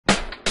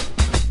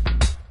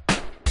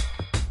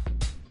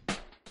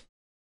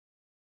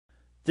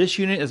This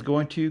unit is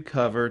going to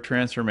cover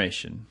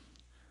transformation,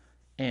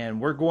 and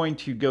we're going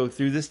to go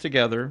through this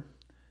together.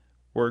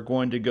 We're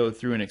going to go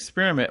through an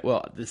experiment,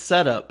 well, the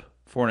setup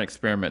for an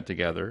experiment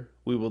together.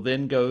 We will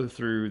then go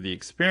through the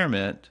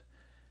experiment,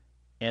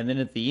 and then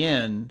at the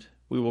end,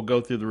 we will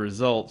go through the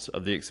results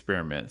of the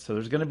experiment. So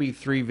there's going to be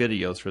 3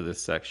 videos for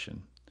this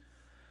section.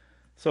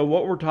 So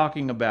what we're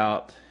talking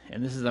about,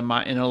 and this is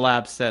in a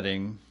lab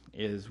setting,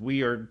 is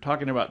we are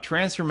talking about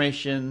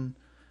transformation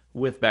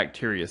with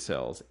bacteria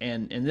cells.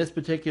 And in this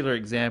particular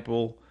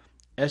example,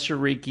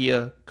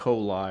 Escherichia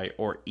coli,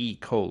 or E.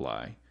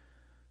 coli.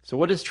 So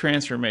what is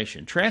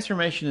transformation?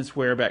 Transformation is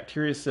where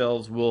bacteria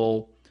cells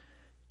will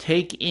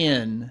take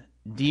in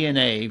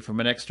DNA from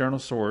an external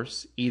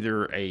source,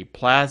 either a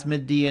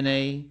plasmid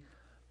DNA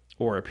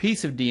or a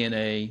piece of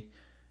DNA,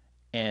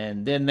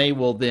 and then they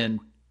will then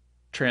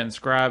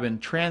transcribe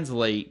and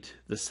translate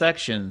the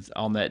sections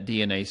on that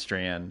DNA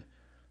strand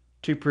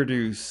to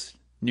produce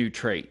new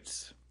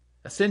traits.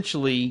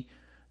 Essentially,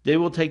 they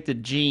will take the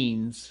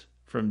genes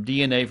from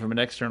DNA from an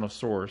external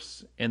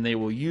source, and they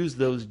will use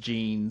those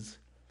genes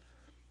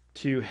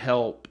to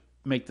help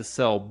make the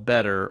cell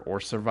better or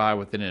survive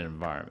within an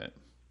environment.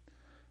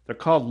 They're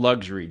called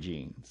luxury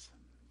genes.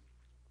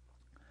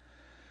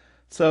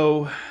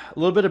 So, a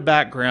little bit of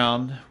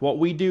background. What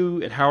we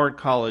do at Howard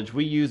College,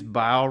 we use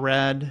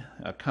Bio-Rad,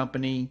 a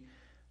company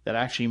that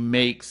actually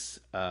makes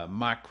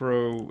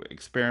micro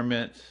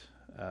experiments.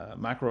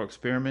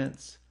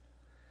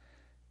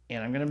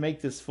 And I'm going to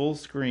make this full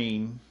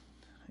screen.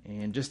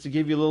 And just to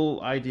give you a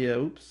little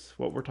idea,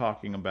 what we're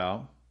talking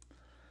about.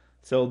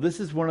 So this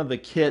is one of the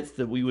kits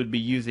that we would be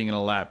using in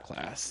a lab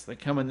class. They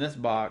come in this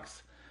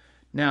box.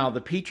 Now,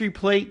 the Petri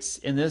plates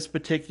in this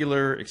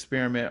particular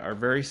experiment are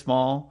very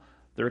small.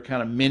 They're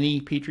kind of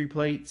mini Petri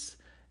plates.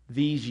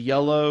 These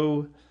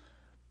yellow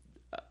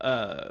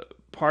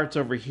parts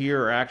over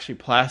here are actually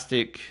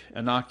plastic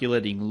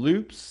inoculating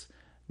loops.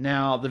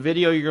 Now, the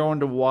video you're going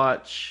to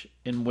watch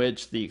in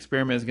which the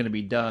experiment is going to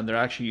be done, they're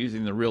actually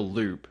using the real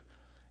loop.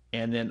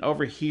 And then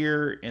over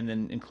here, and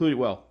then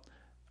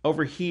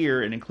over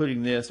here and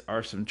including this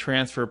are some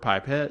transfer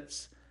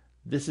pipettes.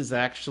 This is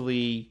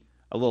actually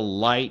a little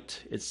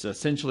light. It's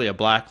essentially a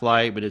black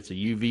light, but it's a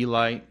UV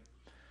light.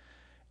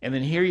 And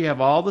then here you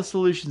have all the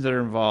solutions that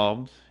are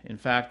involved. In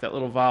fact, that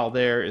little vial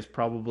there is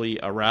probably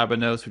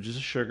arabinose, which is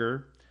a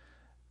sugar.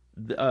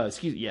 These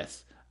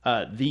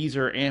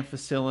are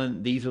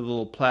ampicillin. These are the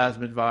little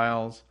plasmid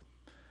vials.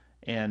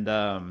 And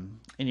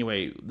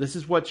anyway, this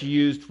is what's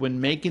used when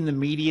making the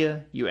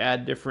media. You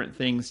add different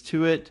things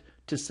to it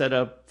to set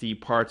up the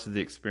parts of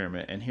the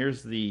experiment. And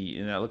here's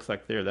and that looks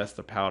like that's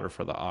the powder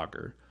for the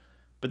agar.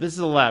 But this is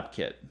a lab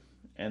kit,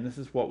 and this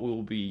is what we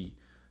will be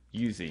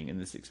using in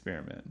this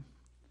experiment.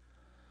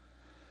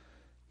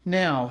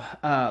 Now,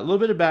 a little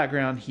bit of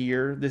background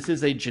here. This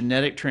is a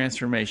genetic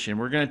transformation.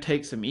 We're going to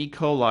take some E.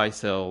 coli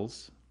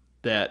cells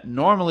that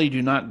normally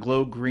do not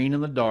glow green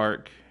in the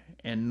dark,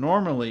 and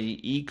normally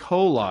E.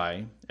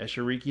 coli,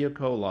 Escherichia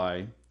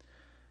coli,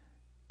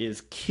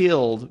 is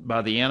killed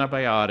by the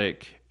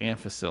antibiotic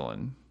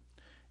ampicillin.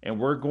 And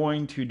we're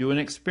going to do an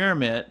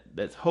experiment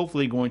that's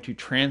hopefully going to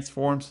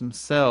transform some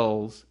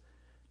cells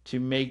to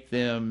make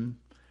them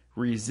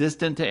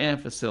resistant to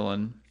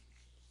ampicillin,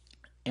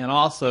 and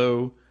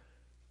also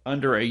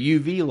under a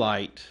UV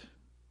light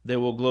they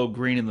will glow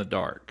green in the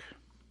dark.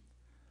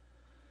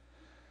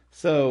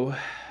 So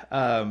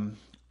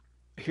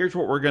here's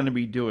what we're going to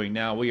be doing.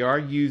 Now, we are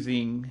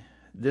using,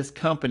 this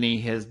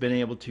company has been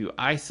able to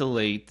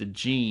isolate the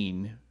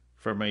gene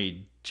from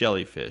a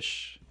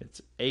jellyfish.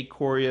 It's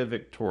Achoria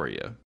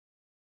victoria.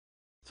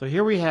 So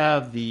here we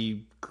have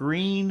the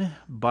green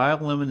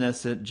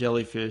bioluminescent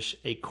jellyfish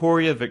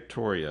Achoria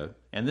victoria,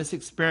 and this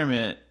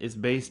experiment is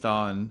based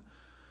on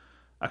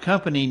a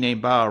company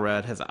named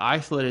Bio-Rad has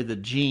isolated the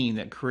gene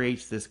that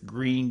creates this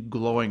green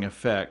glowing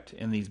effect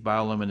in these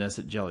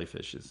bioluminescent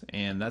jellyfishes,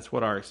 and that's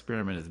what our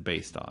experiment is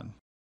based on.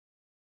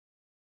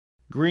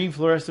 Green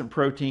fluorescent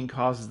protein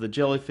causes the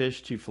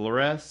jellyfish to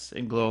fluoresce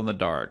and glow in the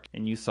dark,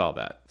 and you saw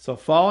that. So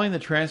following the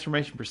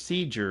transformation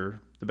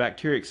procedure, the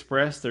bacteria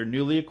express their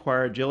newly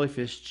acquired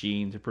jellyfish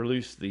gene to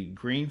produce the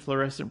green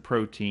fluorescent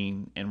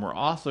protein, and we're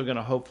also going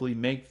to hopefully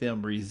make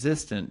them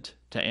resistant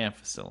to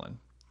ampicillin.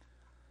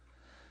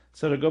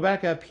 So to go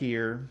back up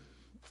here,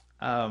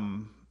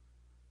 remember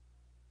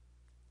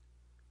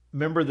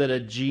that a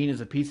gene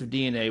is a piece of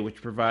DNA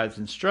which provides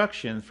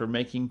instructions for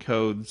making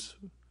codes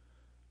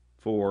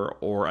for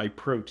or a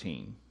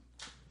protein.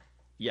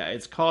 Yeah,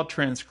 it's called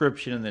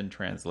transcription and then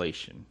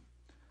translation.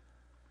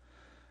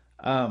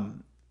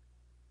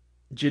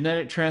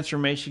 Genetic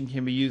transformation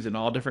can be used in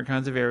all different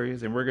kinds of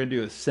areas, and we're going to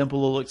do a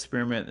simple little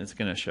experiment that's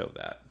going to show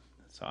that.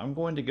 So I'm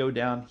going to go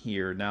down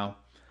here. Now,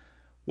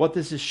 what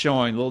this is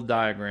showing, a little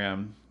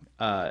diagram,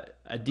 a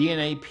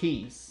DNA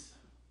piece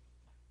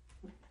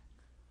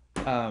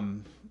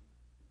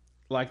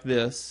like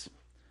this,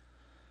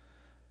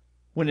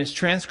 when it's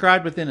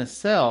transcribed within a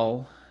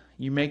cell,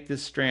 you make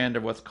this strand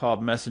of what's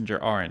called messenger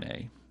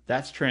RNA.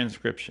 That's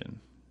transcription.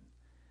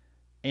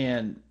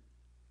 And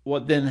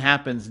what then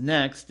happens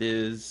next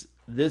is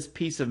this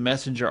piece of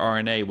messenger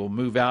RNA will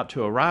move out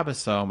to a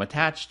ribosome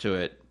attached to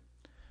it,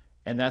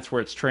 and that's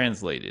where it's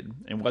translated.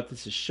 And what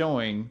this is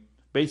showing,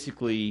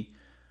 basically,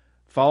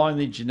 following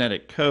the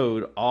genetic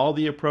code, all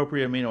the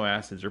appropriate amino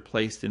acids are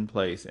placed in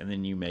place, and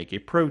then you make a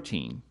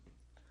protein.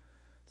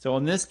 So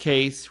in this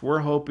case, we're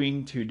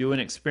hoping to do an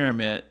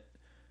experiment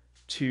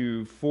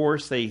to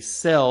force a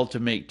cell to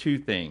make two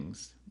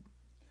things.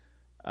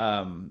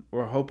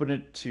 We're hoping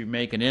it to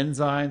make an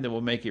enzyme that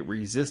will make it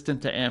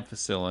resistant to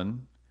ampicillin,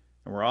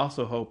 and we're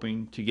also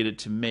hoping to get it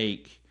to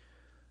make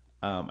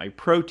a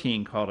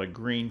protein called a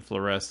green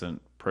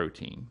fluorescent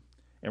protein.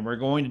 And we're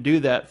going to do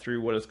that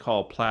through what is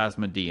called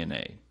plasma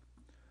DNA.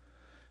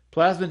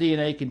 Plasma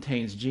DNA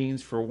contains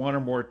genes for one or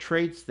more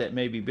traits that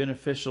may be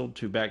beneficial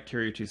to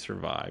bacteria to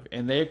survive,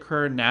 and they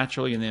occur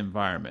naturally in the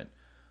environment.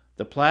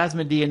 The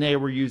plasma DNA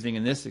we're using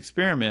in this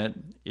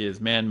experiment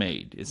is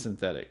man-made, it's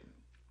synthetic.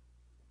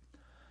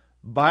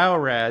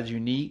 Bio-Rad's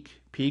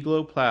unique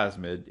pGlow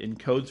plasmid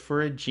encodes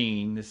for a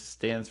gene, this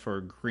stands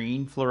for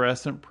green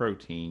fluorescent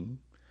protein,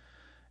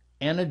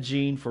 and a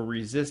gene for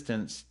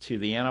resistance to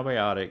the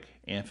antibiotic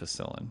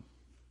ampicillin.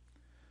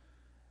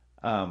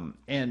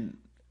 And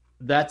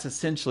that's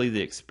essentially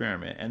the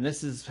experiment, and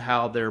this is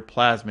how their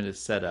plasmid is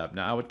set up.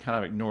 Now, I would kind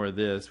of ignore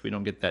this. We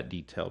don't get that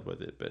detailed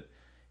with it, but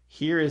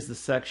here is the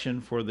section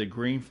for the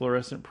green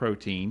fluorescent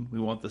protein. We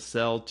want the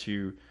cell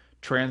to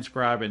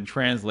transcribe and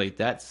translate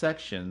that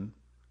section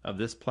of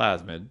this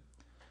plasmid,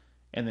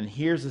 and then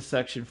here's the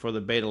section for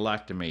the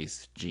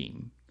beta-lactamase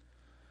gene.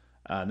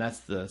 And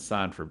that's the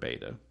sign for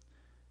beta.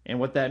 And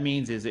what that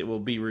means is it will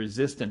be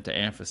resistant to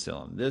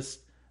ampicillin. This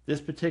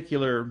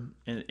particular,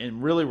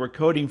 and really we're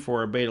coding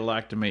for a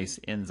beta-lactamase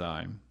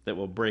enzyme that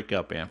will break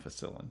up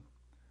ampicillin.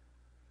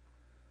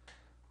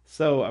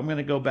 So I'm going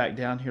to go back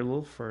down here a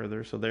little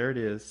further. So there it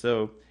is.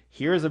 So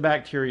here's a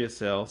bacteria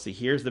cell. See,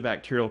 here's the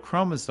bacterial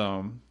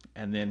chromosome,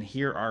 and then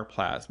here are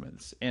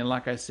plasmids. And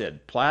like I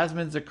said,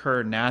 plasmids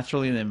occur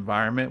naturally in the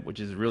environment, which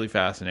is really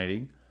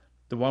fascinating.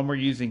 The one we're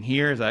using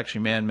here is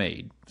actually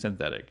man-made,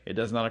 synthetic. It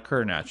does not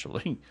occur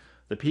naturally.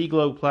 The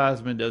pGlow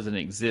plasmid doesn't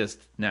exist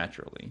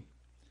naturally.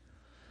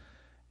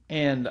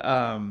 And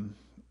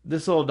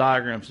this little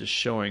diagram is just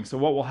showing. So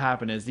what will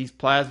happen is these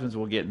plasmids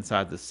will get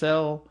inside the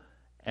cell,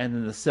 and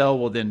then the cell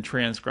will then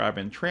transcribe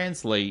and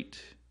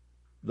translate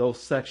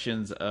those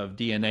sections of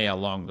DNA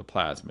along the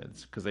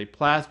plasmids. Because a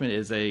plasmid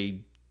is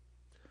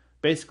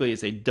basically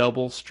it's a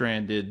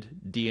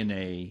double-stranded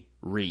DNA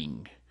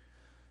ring.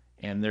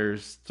 And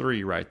there's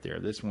 3 right there.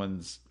 This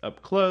one's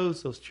up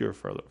close, those 2 are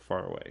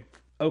far away.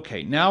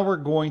 Okay, now we're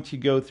going to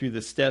go through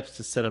the steps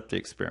to set up the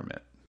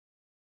experiment.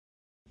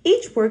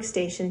 Each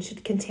workstation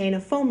should contain a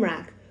foam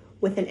rack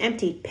with an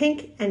empty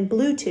pink and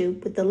blue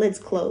tube with the lids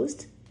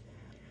closed,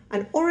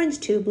 an orange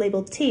tube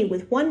labeled T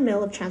with 1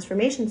 ml of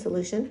transformation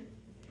solution,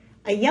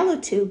 a yellow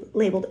tube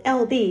labeled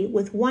LB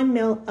with 1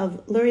 ml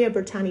of Luria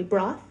Bertani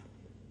broth,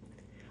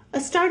 a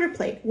starter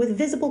plate with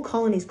visible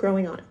colonies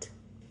growing on it,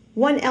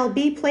 1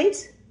 LB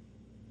plate,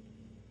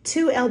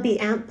 2 LB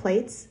amp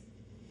plates,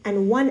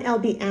 and 1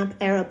 LB amp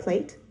ERA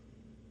plate,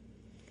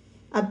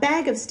 a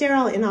bag of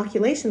sterile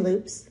inoculation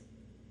loops,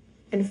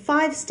 and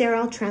 5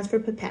 sterile transfer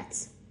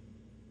pipettes,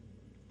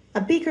 a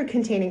beaker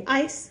containing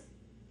ice,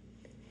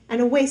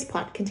 and a waste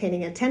pot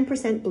containing a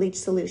 10% bleach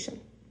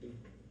solution.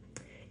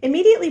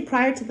 Immediately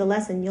prior to the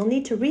lesson, you'll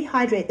need to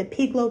rehydrate the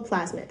pGlow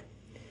plasmid.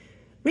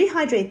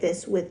 Rehydrate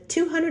this with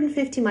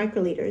 250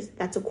 microliters,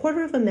 that's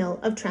 1/4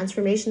 ml of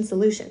transformation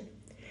solution.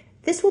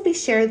 This will be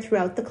shared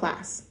throughout the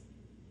class.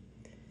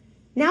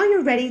 Now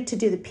you're ready to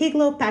do the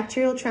pGlow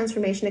bacterial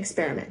transformation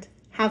experiment.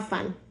 Have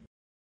fun.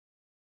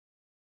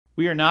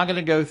 We are now going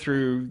to go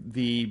through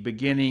the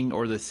beginning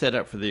or the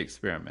setup for the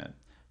experiment.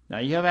 Now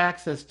you have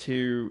access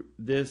to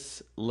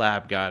this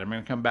lab guide. I'm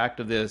going to come back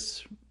to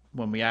this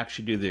when we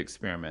actually do the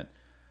experiment.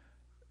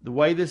 The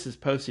way this is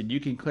posted, you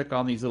can click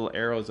on these little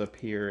arrows up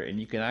here and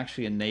you can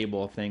actually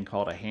enable a thing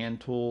called a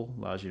hand tool.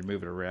 Allows you to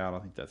move it around. I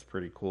think that's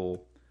pretty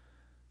cool.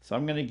 So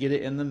I'm going to get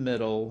it in the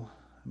middle.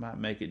 I might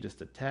make it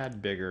just a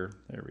tad bigger.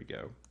 There we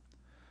go.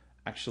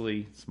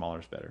 Actually, smaller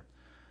is better.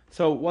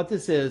 So what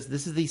this is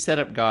the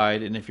setup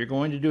guide, and if you're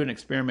going to do an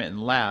experiment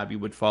in lab, you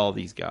would follow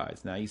these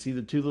guides. Now you see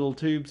the 2 little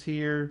tubes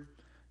here.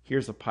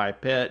 Here's a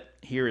pipette.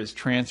 Here is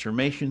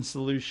transformation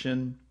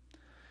solution.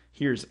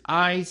 Here's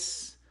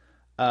ice.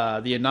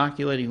 The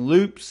inoculating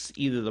loops,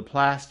 either the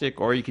plastic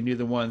or you can do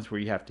the ones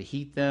where you have to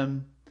heat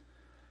them.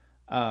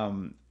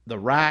 The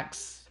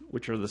racks,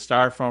 which are the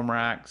styrofoam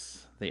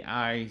racks, the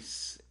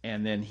ice,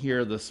 and then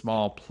here are the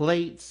small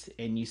plates,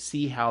 and you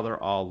see how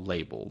they're all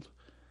labeled.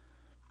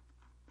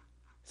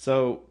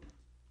 So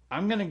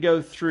I'm going to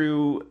go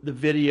through the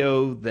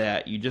video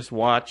that you just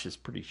watched. It's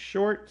pretty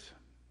short.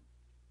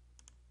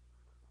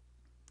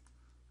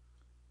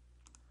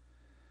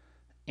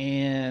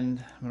 And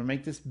I'm going to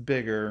make this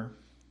bigger,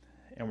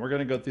 and we're going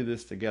to go through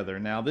this together.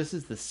 Now, this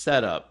is the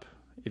setup.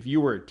 If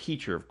you were a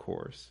teacher, of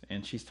course,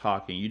 and she's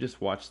talking, you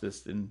just watch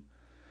this.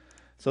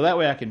 So that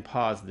way I can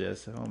pause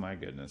this. Oh, my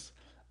goodness.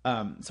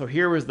 So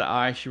here was the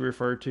eye she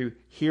referred to.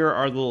 Here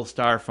are the little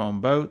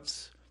styrofoam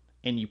boats.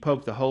 and you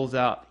poke the holes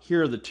out.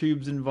 Here are the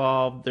tubes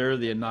involved. There are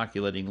the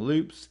inoculating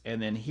loops.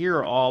 And then here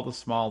are all the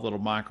small little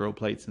micro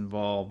plates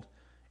involved.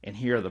 And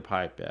here are the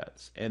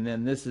pipettes. And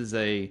then this is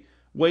a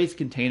waste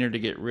container to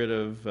get rid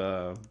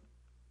of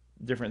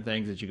different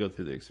things as you go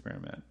through the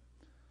experiment.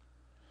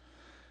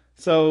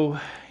 So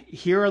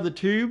here are the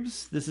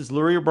tubes. This is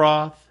Luria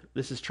broth.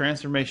 This is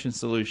transformation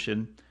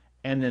solution.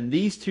 And then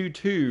these two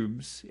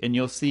tubes, and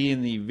you'll see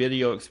in the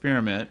video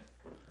experiment,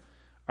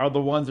 are the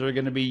ones that are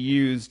going to be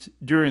used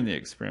during the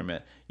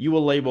experiment. You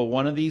will label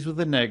one of these with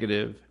a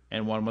negative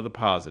and one with a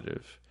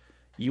positive.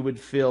 You would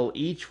fill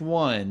each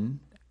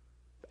one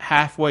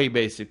halfway,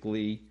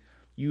 basically.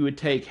 You would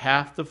take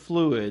half the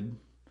fluid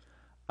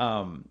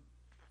in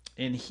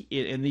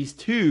these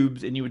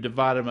tubes, and you would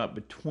divide them up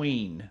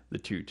between the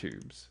two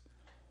tubes.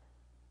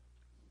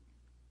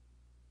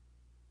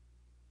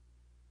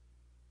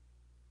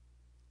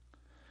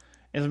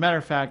 As a matter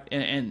of fact,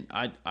 and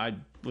I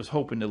was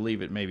hoping to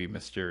leave it maybe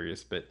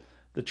mysterious, but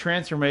the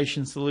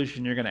transformation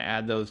solution, you're going to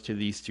add those to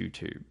these two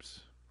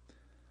tubes.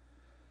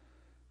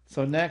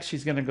 So next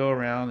she's going to go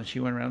around, and she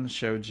went around and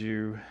showed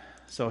you.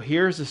 So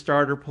here's the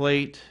starter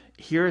plate.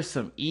 Here's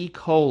some E.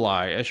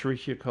 coli,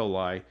 Escherichia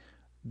coli.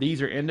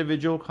 These are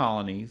individual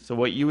colonies. So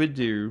what you would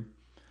do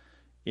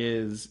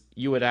is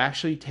you would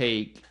actually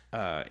take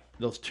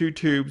those two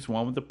tubes,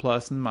 one with the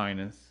plus and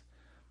minus.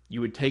 You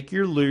would take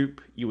your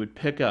loop, you would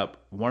pick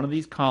up one of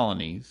these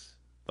colonies,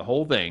 the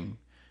whole thing,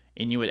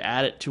 and you would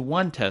add it to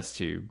one test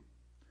tube.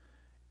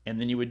 And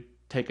then you would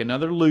take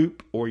another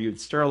loop, or you'd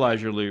sterilize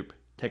your loop,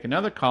 take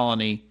another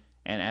colony,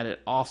 and add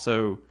it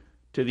also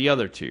to the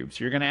other tube.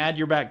 So you're going to add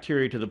your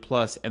bacteria to the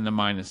plus and the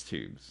minus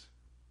tubes.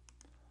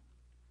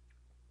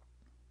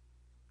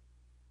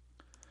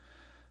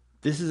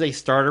 This is a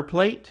starter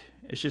plate.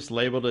 It's just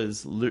labeled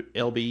as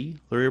LB,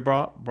 Luria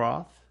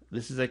broth.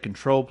 This is a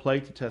control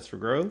plate to test for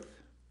growth.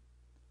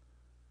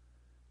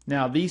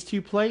 Now, these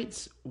two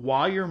plates,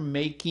 while you're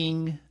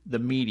making the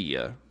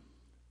media,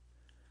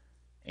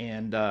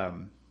 and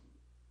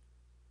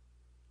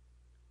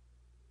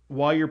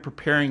while you're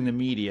preparing the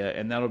media,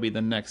 and that'll be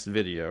the next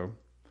video,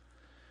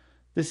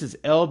 this is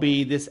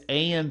LB. This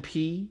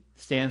AMP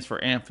stands for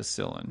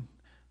ampicillin.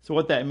 So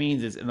what that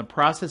means is in the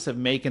process of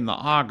making the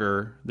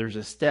agar, there's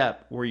a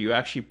step where you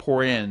actually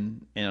pour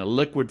in a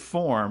liquid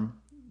form,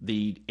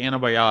 the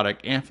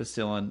antibiotic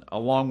ampicillin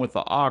along with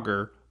the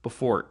agar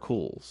before it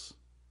cools.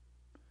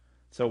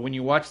 So when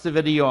you watch the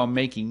video on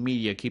making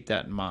media, keep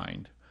that in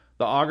mind.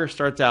 The agar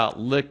starts out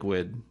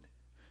liquid,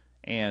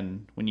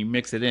 and when you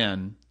mix it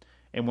in,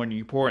 and when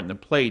you pour it in the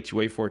plates, you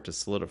wait for it to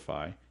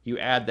solidify. You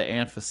add the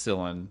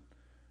ampicillin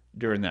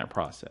during that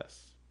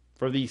process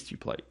for these two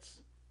plates.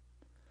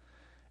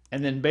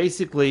 And then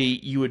basically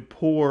you would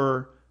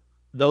pour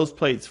those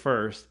plates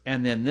first,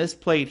 and then this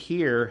plate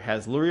here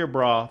has Luria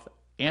broth,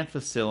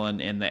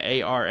 ampicillin, and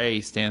the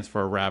ARA stands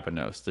for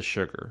arabinose, the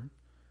sugar.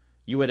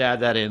 You would add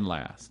that in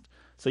last.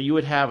 So you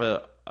would have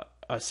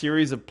a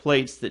series of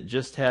plates that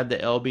just had the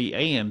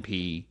LB-AMP.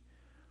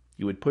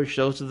 You would push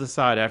those to the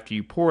side after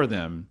you pour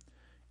them,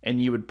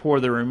 and you would pour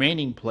the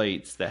remaining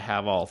plates that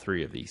have all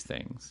three of these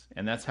things.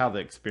 And that's how the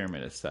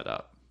experiment is set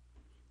up.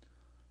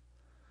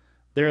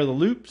 There are the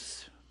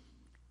loops.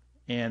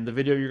 And the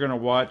video you're going to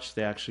watch,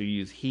 they actually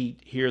use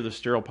heat. Here are the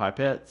sterile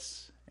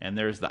pipettes. And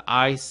there's the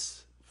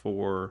ice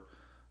for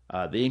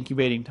the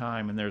incubating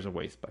time. And there's a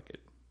waste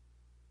bucket.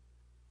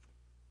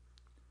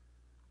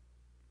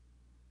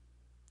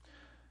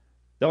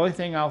 The only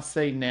thing I'll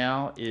say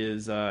now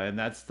is, and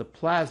that's the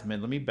plasmid.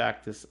 Let me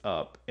back this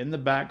up. In the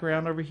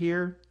background over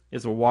here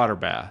is a water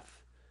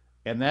bath.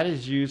 And that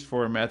is used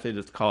for a method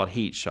that's called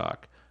heat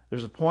shock.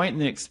 There's a point in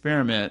the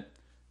experiment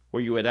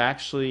where you would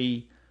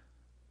actually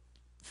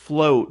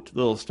float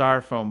little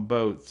styrofoam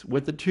boats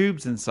with the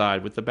tubes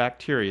inside with the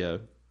bacteria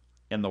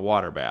in the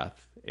water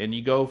bath. And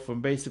you go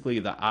from basically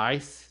the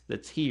ice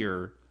that's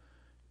here,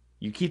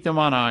 you keep them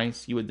on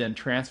ice, you would then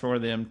transfer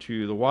them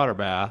to the water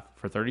bath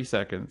for 30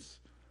 seconds,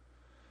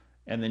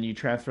 and then you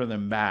transfer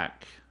them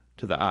back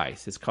to the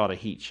ice. It's called a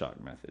heat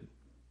shock method.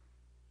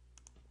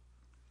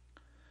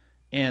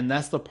 And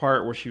that's the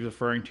part where she's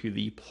referring to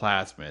the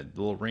plasmid,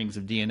 the little rings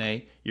of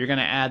DNA. You're going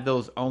to add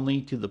those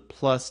only to the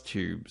plus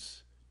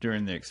tubes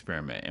during the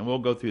experiment, and we'll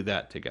go through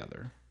that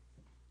together.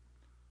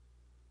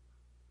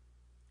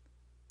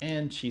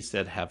 And she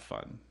said, have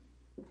fun.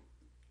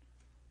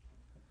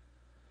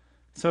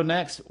 So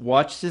next,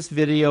 watch this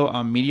video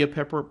on media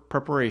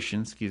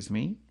preparation,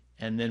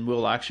 and then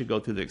we'll actually go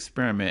through the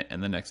experiment in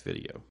the next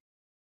video.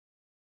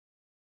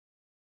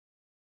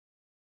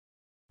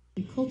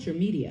 Culture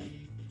media.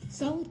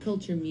 Solid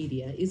culture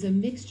media is a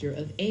mixture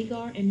of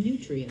agar and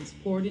nutrients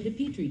poured into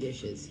petri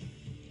dishes.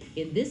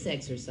 In this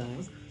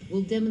exercise,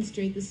 we'll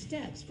demonstrate the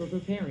steps for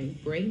preparing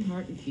brain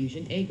heart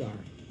infusion agar.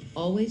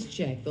 Always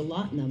check the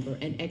lot number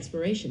and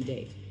expiration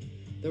date.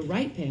 The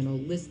right panel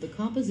lists the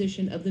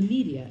composition of the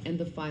media and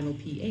the final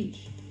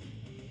pH.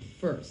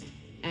 First,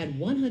 add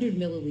 100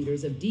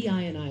 milliliters of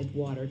deionized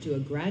water to a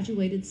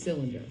graduated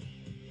cylinder.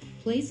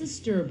 Place a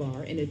stir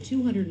bar in a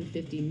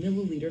 250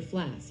 milliliter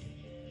flask.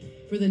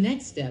 For the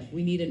next step,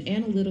 we need an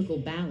analytical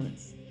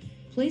balance.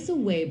 Place a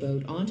weigh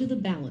boat onto the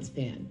balance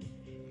pan.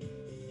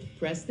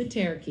 Press the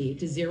tare key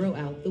to zero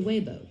out the weigh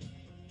boat.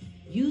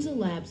 Use a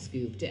lab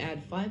scoop to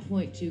add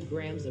 5.2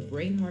 grams of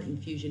Brain Heart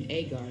Infusion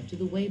agar to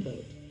the weigh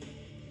boat.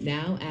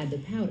 Now add the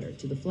powder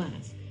to the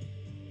flask.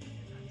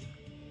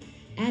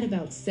 Add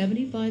about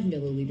 75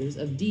 milliliters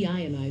of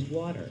deionized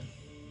water.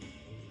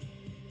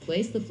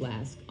 Place the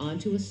flask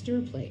onto a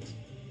stir plate.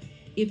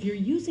 If you're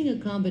using a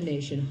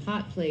combination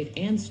hot plate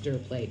and stir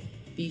plate,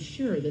 be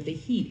sure that the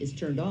heat is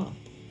turned off.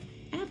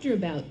 After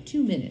about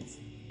 2 minutes,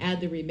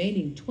 add the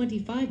remaining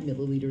 25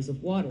 milliliters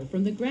of water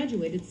from the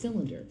graduated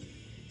cylinder.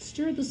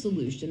 Stir the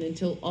solution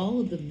until all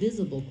of the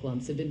visible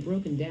clumps have been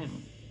broken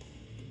down.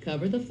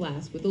 Cover the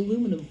flask with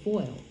aluminum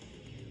foil.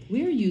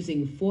 We're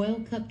using foil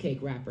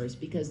cupcake wrappers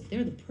because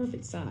they're the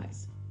perfect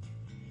size.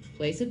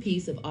 Place a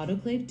piece of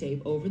autoclave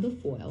tape over the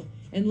foil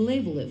and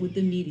label it with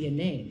the media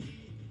name.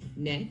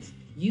 Next,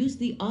 use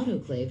the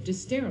autoclave to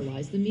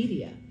sterilize the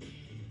media.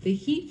 The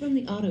heat from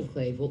the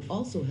autoclave will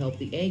also help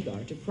the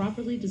agar to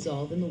properly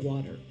dissolve in the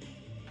water.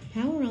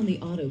 Power on the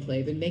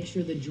autoclave and make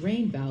sure the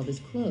drain valve is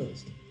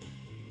closed.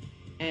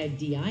 Add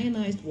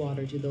deionized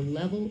water to the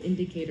level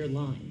indicator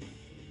line.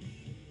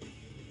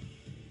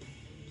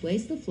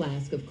 Place the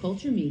flask of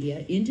culture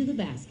media into the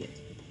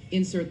basket.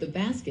 Insert the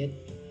basket,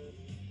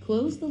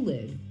 close the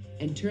lid,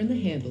 and turn the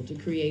handle to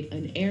create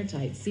an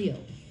airtight seal.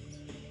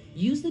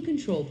 Use the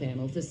control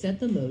panel to set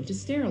the mode to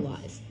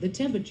sterilize, the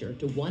temperature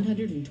to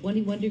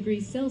 121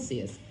 degrees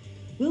Celsius.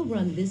 We'll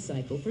run this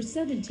cycle for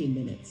 17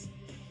 minutes.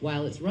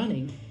 While it's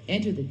running,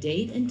 enter the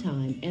date and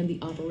time and the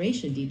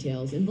operation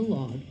details in the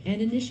log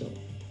and initial.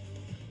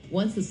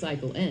 Once the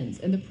cycle ends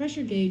and the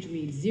pressure gauge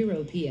reads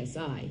 0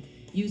 psi,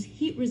 use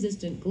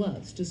heat-resistant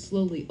gloves to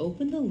slowly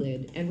open the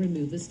lid and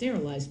remove the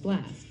sterilized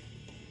flask.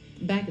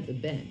 Back at the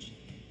bench,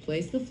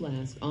 place the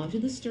flask onto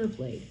the stir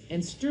plate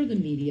and stir the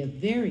media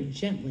very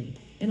gently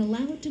and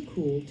allow it to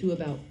cool to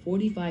about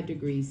 45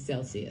 degrees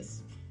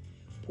Celsius.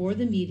 Pour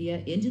the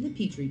media into the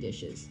Petri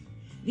dishes.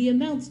 The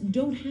amounts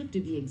don't have to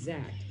be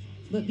exact,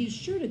 but be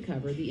sure to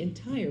cover the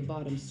entire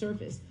bottom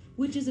surface,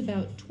 which is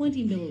about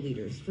 20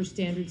 milliliters for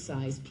standard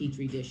size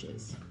Petri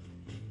dishes.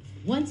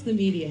 Once the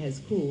media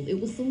has cooled, it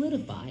will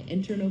solidify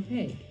and turn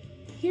opaque.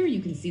 Here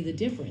you can see the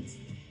difference.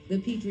 The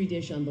Petri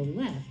dish on the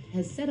left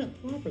has set up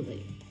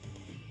properly.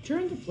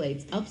 Turn the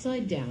plates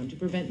upside down to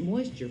prevent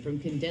moisture from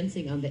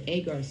condensing on the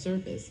agar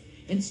surface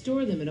and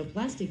store them in a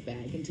plastic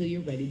bag until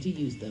you're ready to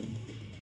use them.